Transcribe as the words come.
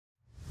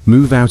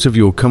Move out of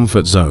your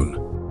comfort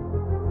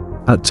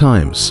zone. At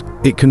times,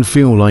 it can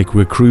feel like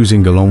we're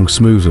cruising along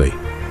smoothly,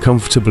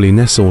 comfortably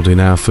nestled in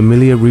our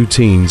familiar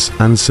routines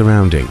and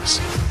surroundings.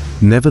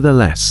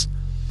 Nevertheless,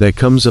 there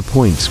comes a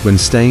point when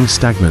staying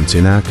stagnant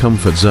in our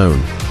comfort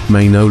zone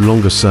may no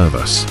longer serve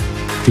us.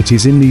 It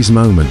is in these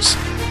moments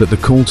that the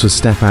call to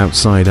step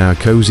outside our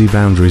cozy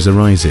boundaries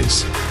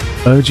arises,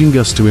 urging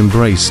us to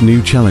embrace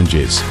new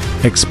challenges,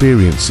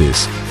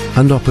 experiences,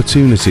 and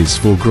opportunities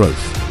for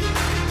growth.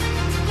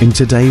 In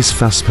today's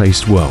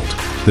fast-paced world,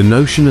 the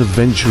notion of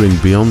venturing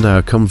beyond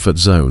our comfort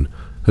zone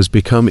has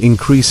become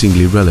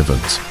increasingly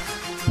relevant.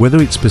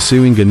 Whether it's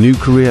pursuing a new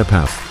career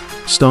path,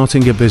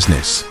 starting a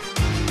business,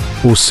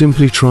 or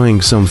simply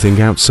trying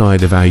something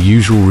outside of our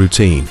usual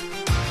routine,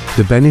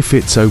 the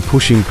benefits of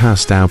pushing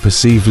past our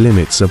perceived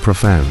limits are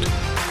profound.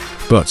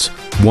 But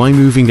why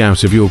moving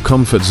out of your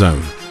comfort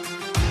zone?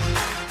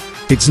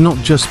 It's not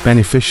just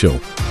beneficial,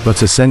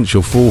 but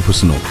essential for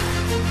personal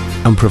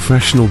and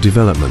professional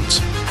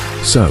development.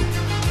 So,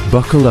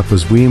 buckle up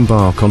as we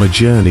embark on a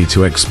journey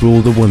to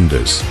explore the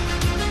wonders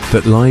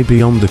that lie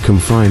beyond the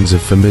confines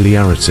of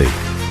familiarity.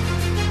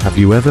 Have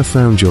you ever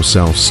found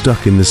yourself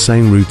stuck in the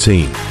same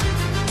routine,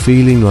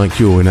 feeling like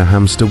you're in a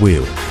hamster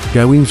wheel,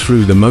 going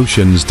through the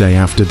motions day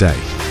after day?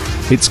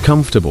 It's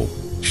comfortable,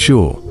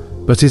 sure,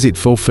 but is it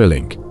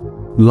fulfilling?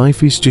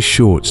 Life is just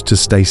short to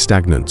stay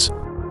stagnant.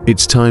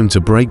 It's time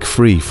to break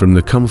free from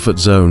the comfort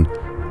zone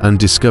and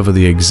discover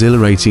the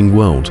exhilarating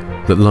world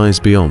that lies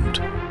beyond.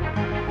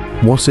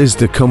 What is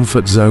the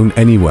comfort zone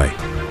anyway?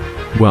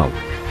 Well,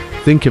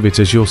 think of it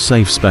as your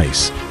safe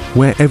space,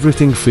 where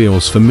everything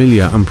feels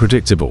familiar and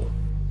predictable.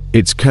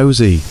 It's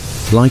cozy,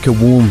 like a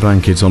warm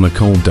blanket on a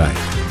cold day.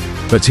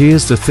 But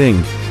here's the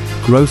thing,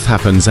 growth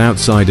happens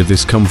outside of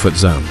this comfort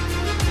zone.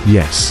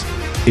 Yes,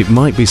 it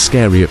might be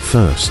scary at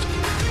first,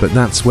 but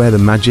that's where the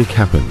magic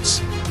happens.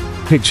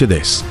 Picture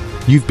this,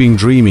 you've been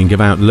dreaming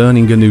about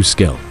learning a new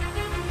skill,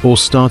 or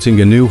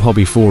starting a new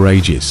hobby for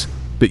ages,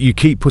 but you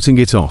keep putting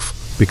it off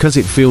because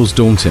it feels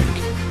daunting.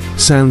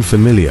 Sound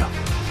familiar?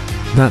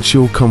 That's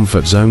your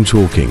comfort zone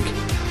talking.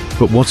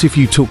 But what if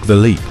you took the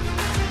leap?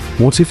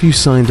 What if you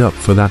signed up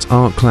for that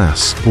art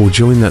class or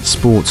joined that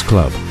sports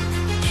club?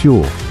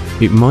 Sure,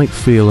 it might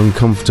feel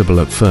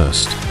uncomfortable at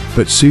first,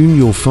 but soon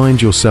you'll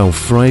find yourself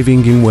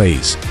thriving in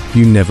ways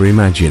you never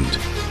imagined.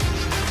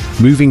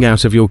 Moving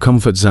out of your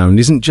comfort zone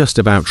isn't just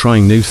about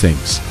trying new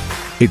things.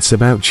 It's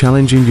about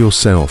challenging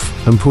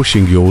yourself and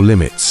pushing your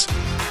limits.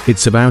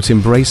 It's about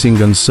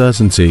embracing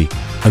uncertainty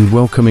and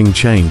welcoming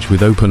change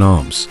with open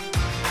arms.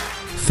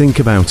 Think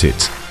about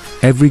it.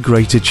 Every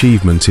great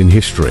achievement in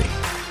history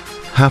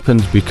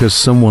happened because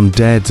someone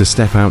dared to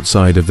step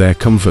outside of their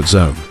comfort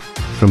zone.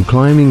 From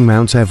climbing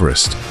Mount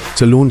Everest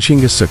to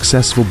launching a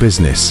successful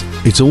business,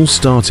 it all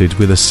started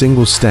with a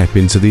single step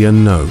into the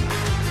unknown.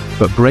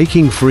 But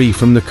breaking free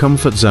from the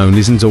comfort zone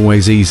isn't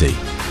always easy.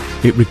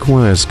 It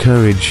requires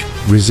courage,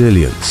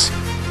 resilience,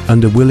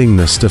 and a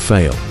willingness to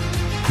fail.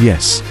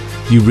 Yes,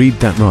 you read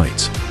that right.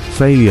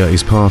 Failure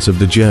is part of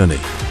the journey.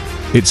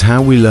 It's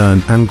how we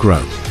learn and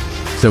grow.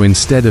 So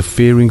instead of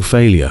fearing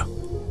failure,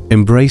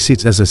 embrace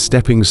it as a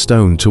stepping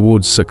stone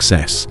towards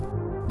success.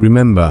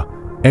 Remember,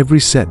 every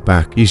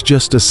setback is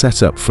just a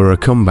setup for a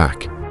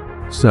comeback.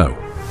 So,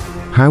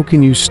 how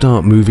can you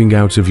start moving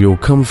out of your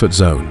comfort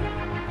zone?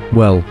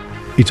 Well,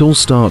 it all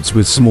starts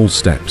with small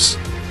steps.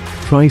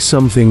 Try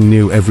something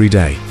new every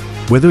day,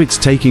 whether it's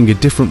taking a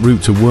different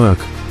route to work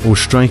or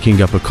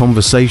striking up a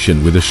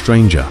conversation with a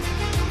stranger.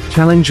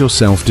 Challenge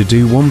yourself to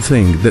do one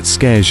thing that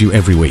scares you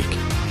every week.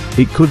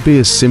 It could be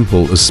as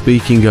simple as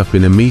speaking up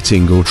in a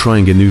meeting or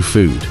trying a new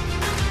food.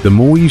 The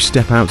more you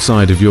step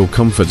outside of your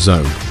comfort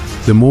zone,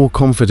 the more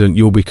confident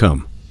you'll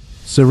become.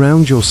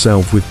 Surround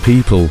yourself with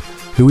people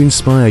who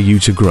inspire you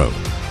to grow.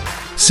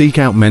 Seek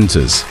out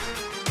mentors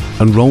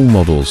and role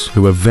models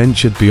who have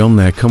ventured beyond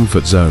their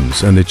comfort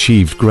zones and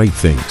achieved great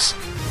things.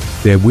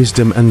 Their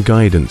wisdom and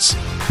guidance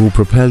will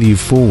propel you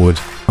forward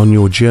on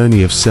your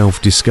journey of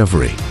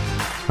self-discovery.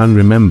 And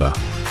remember,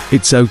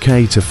 it's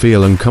okay to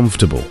feel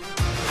uncomfortable.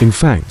 In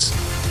fact,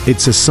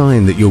 it's a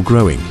sign that you're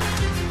growing.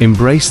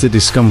 Embrace the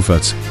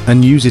discomfort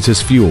and use it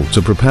as fuel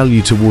to propel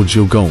you towards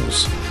your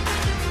goals.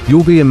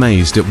 You'll be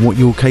amazed at what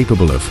you're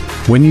capable of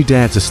when you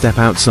dare to step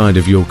outside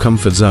of your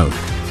comfort zone.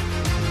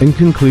 In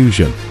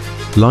conclusion,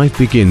 life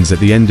begins at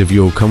the end of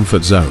your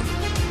comfort zone.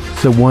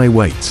 So why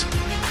wait?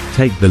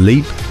 Take the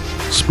leap,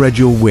 spread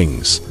your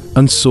wings,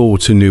 and soar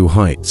to new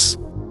heights.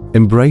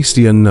 Embrace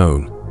the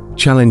unknown,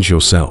 challenge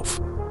yourself,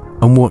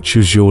 and watch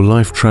as your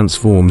life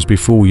transforms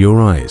before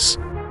your eyes.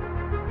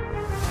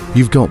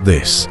 You've got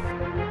this.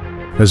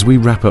 As we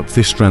wrap up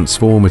this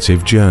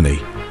transformative journey,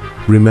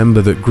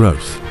 remember that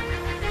growth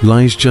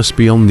lies just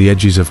beyond the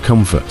edges of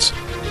comfort.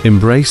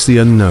 Embrace the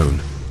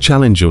unknown,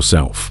 challenge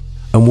yourself,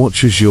 and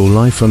watch as your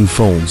life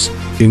unfolds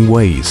in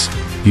ways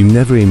you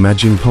never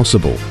imagined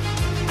possible.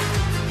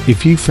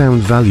 If you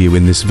found value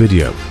in this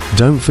video,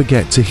 don't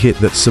forget to hit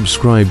that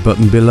subscribe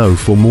button below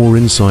for more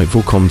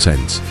insightful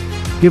content.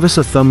 Give us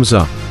a thumbs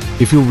up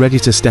if you're ready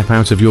to step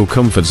out of your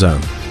comfort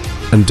zone.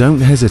 and don't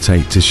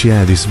hesitate to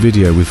share this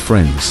video with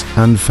friends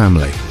and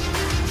family.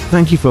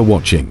 Thank you for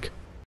watching.